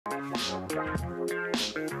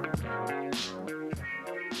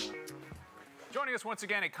Joining us once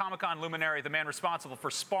again, a Comic-Con luminary, the man responsible for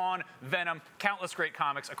Spawn, Venom, countless great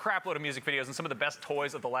comics, a crapload of music videos, and some of the best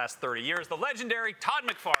toys of the last 30 years, the legendary Todd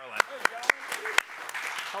McFarlane.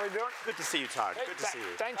 How are you doing? Good to see you, Todd. Hey, good to see you.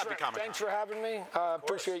 Thanks for having me.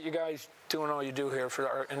 Appreciate you guys doing all you do here for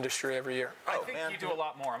our industry every year. I think you do a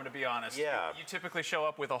lot more, I'm going to be honest. Yeah. You typically show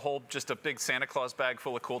up with just a big Santa Claus bag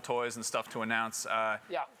full of cool toys and stuff to announce.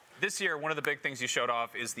 Yeah. This year, one of the big things you showed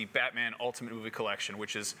off is the Batman Ultimate Movie Collection,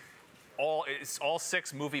 which is all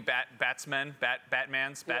 6 movie Batmen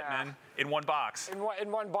in one box.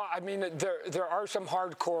 In one box. I mean, there are some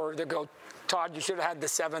hardcore that go, Todd, you should have had the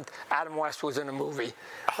 7th. Adam West was in a movie,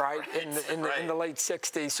 right? In the late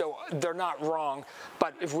 60s. So they're not wrong.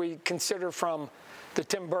 But if we consider from the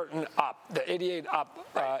Tim Burton up, the 88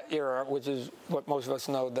 up era, which is what most of us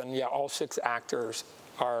know, then yeah, all 6 actors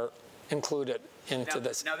are included into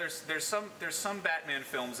this. Now there's some Batman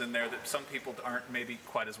films in there that some people aren't maybe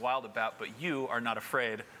quite as wild about, but you are not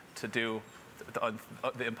afraid to do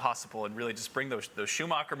the impossible and really just bring those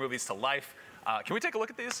Schumacher movies to life. Can we take a look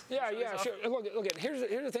at these? Yeah, sure. Look. Here's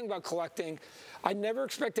the thing about collecting. I never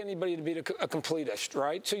expect anybody to be a completist,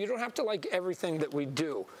 right? So you don't have to like everything that we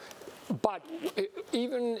do. But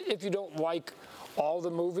even if you don't like all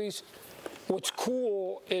the movies, what's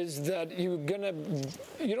cool is that you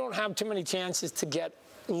don't have too many chances to get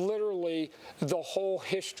literally the whole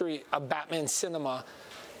history of Batman cinema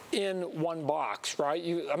in one box, right?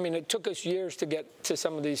 I mean, it took us years to get to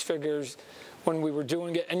some of these figures when we were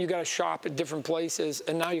doing it, and you got to shop at different places,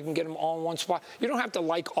 and now you can get them all in one spot. You don't have to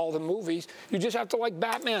like all the movies. You just have to like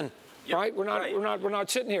Batman. Yep, right? We're not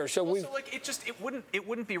sitting here. So it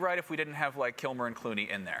wouldn't be right if we didn't have like Kilmer and Clooney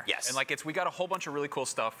in there. Yes. And we got a whole bunch of really cool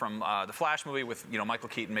stuff from the Flash movie with Michael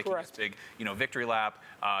Keaton making this big victory lap.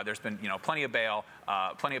 There's been plenty of Bale,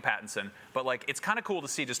 plenty of Pattinson, but it's kind of cool to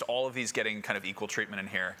see just all of these getting kind of equal treatment in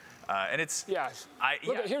here. And it's yes.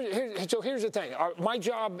 So here's the thing. My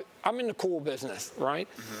job, I'm in the cool business, right?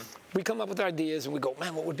 Mm-hmm. We come up with ideas and we go,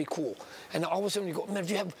 man, what would be cool? And all of a sudden you go, man,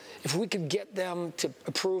 if we could get them to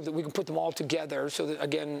approve that we can put them all together, so that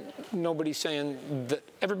again, nobody's saying that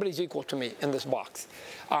everybody's equal to me in this box,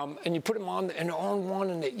 and you put them on and on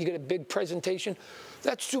one, and you get a big presentation.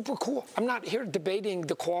 That's super cool. I'm not here debating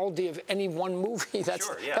the quality of any one movie.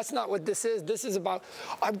 That's not what this is. This is about,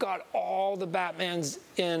 I've got all the Batmans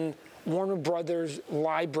in Warner Brothers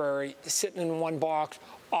library sitting in one box.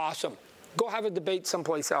 Awesome. Go have a debate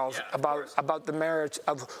someplace else about the merits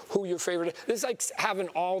of who your favorite is. This is like having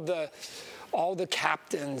all the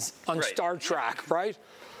captains on Star Trek, right?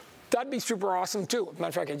 That'd be super awesome too. Matter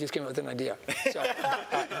of fact, I just came up with an idea. So,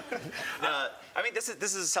 I mean, this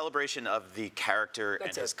is a celebration of the character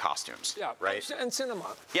and his costumes, right? And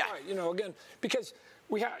cinema. Yeah. Right, again, because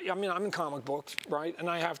I'm in comic books, right? And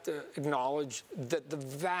I have to acknowledge that the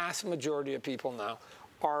vast majority of people now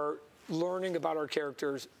are learning about our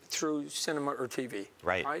characters through cinema or TV.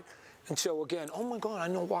 Right? And so again, oh my God, I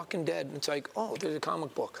know Walking Dead. And it's like, oh, there's a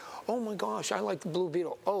comic book. Oh my gosh, I like the Blue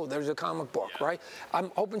Beetle. Oh, there's a comic book, right?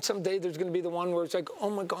 I'm hoping someday there's going to be the one where it's like, oh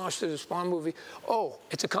my gosh, there's a Spawn movie. Oh,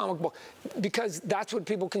 it's a comic book. Because that's what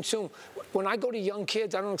people consume. When I go to young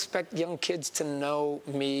kids, I don't expect young kids to know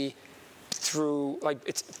me through,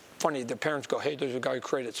 it's funny, their parents go, hey, there's a guy who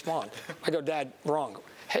created Spawn. I go, Dad, wrong.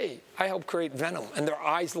 Hey, I helped create Venom, and their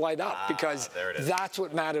eyes light up because that's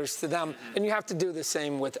what matters to them. And you have to do the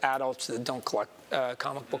same with adults that don't collect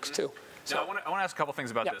comic books too. So now, I want to ask a couple things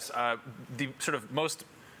about this. The sort of most,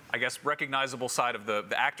 I guess, recognizable side of the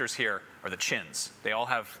actors here are the chins. They all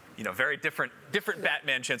have very different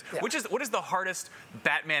Batman chins. Yeah. What is the hardest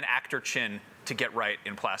Batman actor chin to get right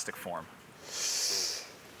in plastic form?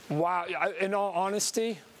 Wow, in all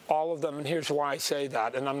honesty, all of them, and here's why I say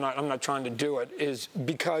that, and I'm not trying to do it, is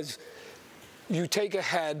because you take a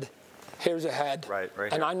head, here's a head,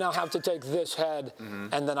 and I now have to take this head,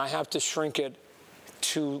 and then I have to shrink it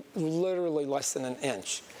to literally less than an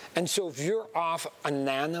inch. And so if you're off a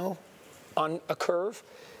nano on a curve,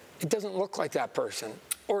 it doesn't look like that person.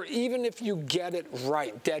 Or even if you get it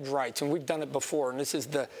right, dead right, and we've done it before, and this is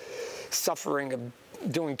the suffering of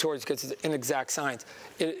doing toys because it's inexact science.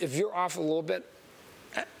 If you're off a little bit,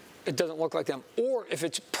 it doesn't look like them. Or if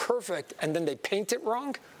it's perfect and then they paint it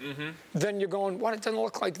wrong, then you're going, what, it doesn't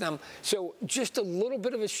look like them. So just a little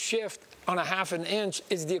bit of a shift on a half an inch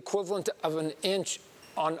is the equivalent of an inch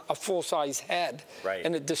on a full-size head,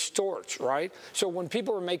 and it distorts, right? So when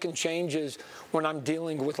people are making changes, when I'm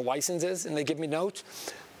dealing with licenses and they give me notes,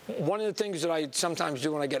 one of the things that I sometimes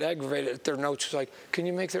do when I get aggravated at their notes is like, can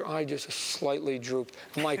you make their eye just slightly drooped?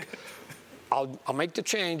 I'm like, I'll make the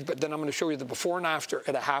change, but then I'm going to show you the before and after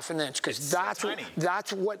at a 1/2 inch, because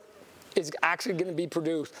that's what is actually going to be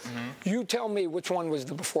produced. You tell me which one was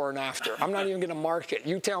the before and after. I'm not even going to mark it.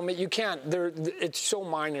 You tell me. You can't. It's so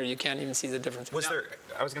minor you can't even see the difference. Was there?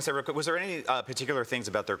 I was going to say real quick. Was there any particular things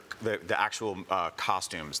about the actual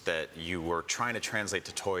costumes that you were trying to translate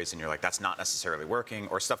to toys, and you're like, that's not necessarily working,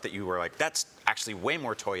 or stuff that you were like, that's actually way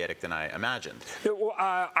more toyetic than I imagined? Well,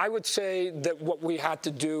 I would say that what we had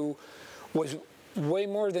to do was way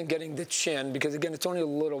more than getting the chin, because again, it's only a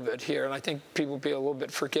little bit here, and I think people would be a little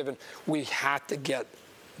bit forgiven. We had to get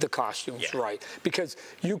the costumes right, because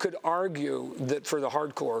you could argue that for the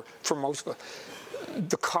hardcore, for most of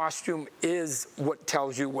the costume is what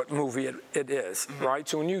tells you what movie it is, right?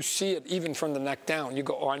 So when you see it, even from the neck down, you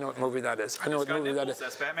go, oh, I know what movie that is. I know what movie that is.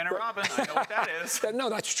 That's Batman and Robin. I know what that is. No,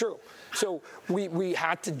 that's true. So we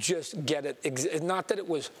had to just get it, not that it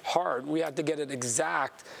was hard, we had to get it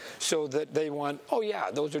exact so that they went, oh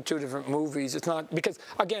yeah, those are 2 different movies. It's not, because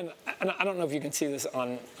again, and I don't know if you can see this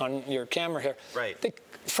on your camera here. Right.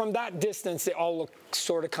 From that distance, they all look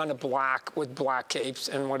sort of kind of black with black capes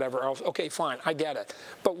and whatever else. Okay, fine, I get it.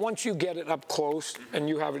 But once you get it up close and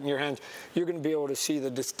you have it in your hands, you're going to be able to see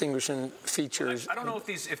the distinguishing features. I don't know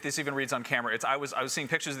if this even reads on camera. I was seeing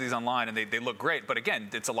pictures of these online, and they look great. But again,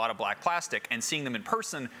 it's a lot of black plastic, and seeing them in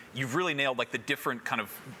person, you've really nailed like the different kind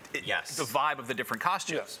of the vibe of the different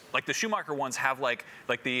costumes. Yes. Like the Schumacher ones have like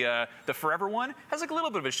the Forever one has like a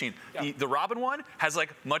little bit of a sheen. Yeah. The Robin one has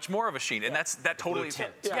like much more of a sheen, and that totally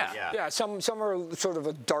tint. Yeah. Some are sort of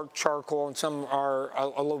a dark charcoal, and some are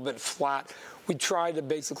a little bit flat. We try to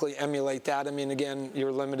basically emulate that. I mean, again,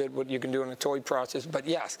 you're limited what you can do in a toy process, but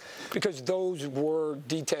yes, because those were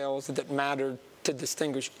details that mattered to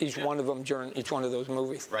distinguish each one of them during each one of those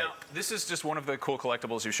movies. Right. Now, this is just one of the cool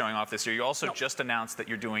collectibles you're showing off this year. You also just announced that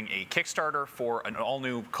you're doing a Kickstarter for an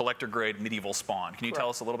all-new collector-grade medieval Spawn. Can you tell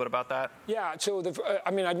us a little bit about that? Yeah, so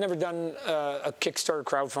I mean, I'd never done a Kickstarter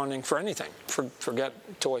crowdfunding for anything, forget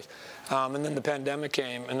toys. And then the pandemic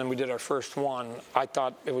came, and then we did our first one. I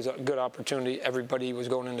thought it was a good opportunity. Everybody was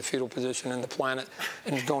going into fetal position in the planet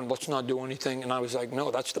and was going, let's not do anything. And I was like, no,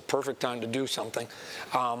 that's the perfect time to do something.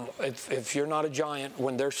 If you're not a giant,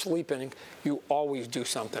 when they're sleeping, you always do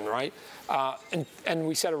something, right? And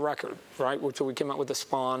we set a record, right? So we came out with a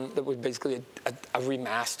Spawn that was basically a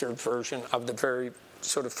remastered version of the very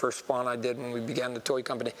sort of first Spawn I did when we began the toy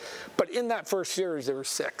company. But in that first series, there were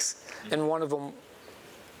 6, and one of them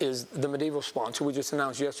is the medieval Spawn. So we just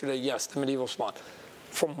announced yesterday, yes, the medieval Spawn.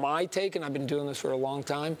 From my take, and I've been doing this for a long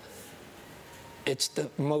time, it's the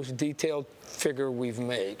most detailed figure we've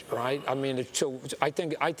made, right? I mean, I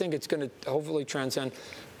think it's going to hopefully transcend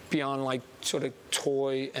beyond like sort of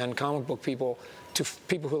toy and comic book people to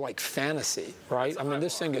people who like fantasy, right? I mean,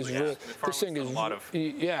 this thing is really, this thing is,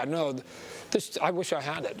 yeah, no, this, I wish I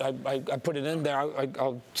had it. I put it in there.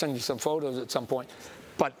 I'll send you some photos at some point.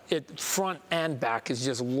 But it front and back is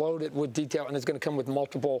just loaded with detail, and it's going to come with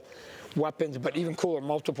multiple weapons, but even cooler,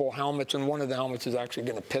 multiple helmets, and one of the helmets is actually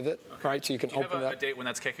going to pivot, right? So you can open it up. Do you have a date when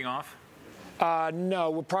that's kicking off?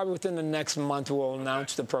 No, we're probably within the next month we'll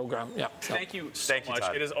announce the program. Yeah. So. Thank you so much.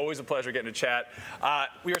 Todd. It is always a pleasure getting to chat.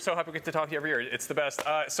 We are so happy we get to talk to you every year. It's the best.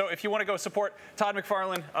 So if you want to go support Todd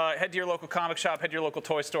McFarlane, head to your local comic shop, head to your local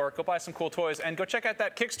toy store, go buy some cool toys, and go check out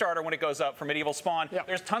that Kickstarter when it goes up for Medieval Spawn. Yep.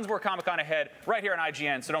 There's tons more Comic-Con ahead right here on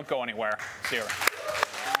IGN, so don't go anywhere. See you around.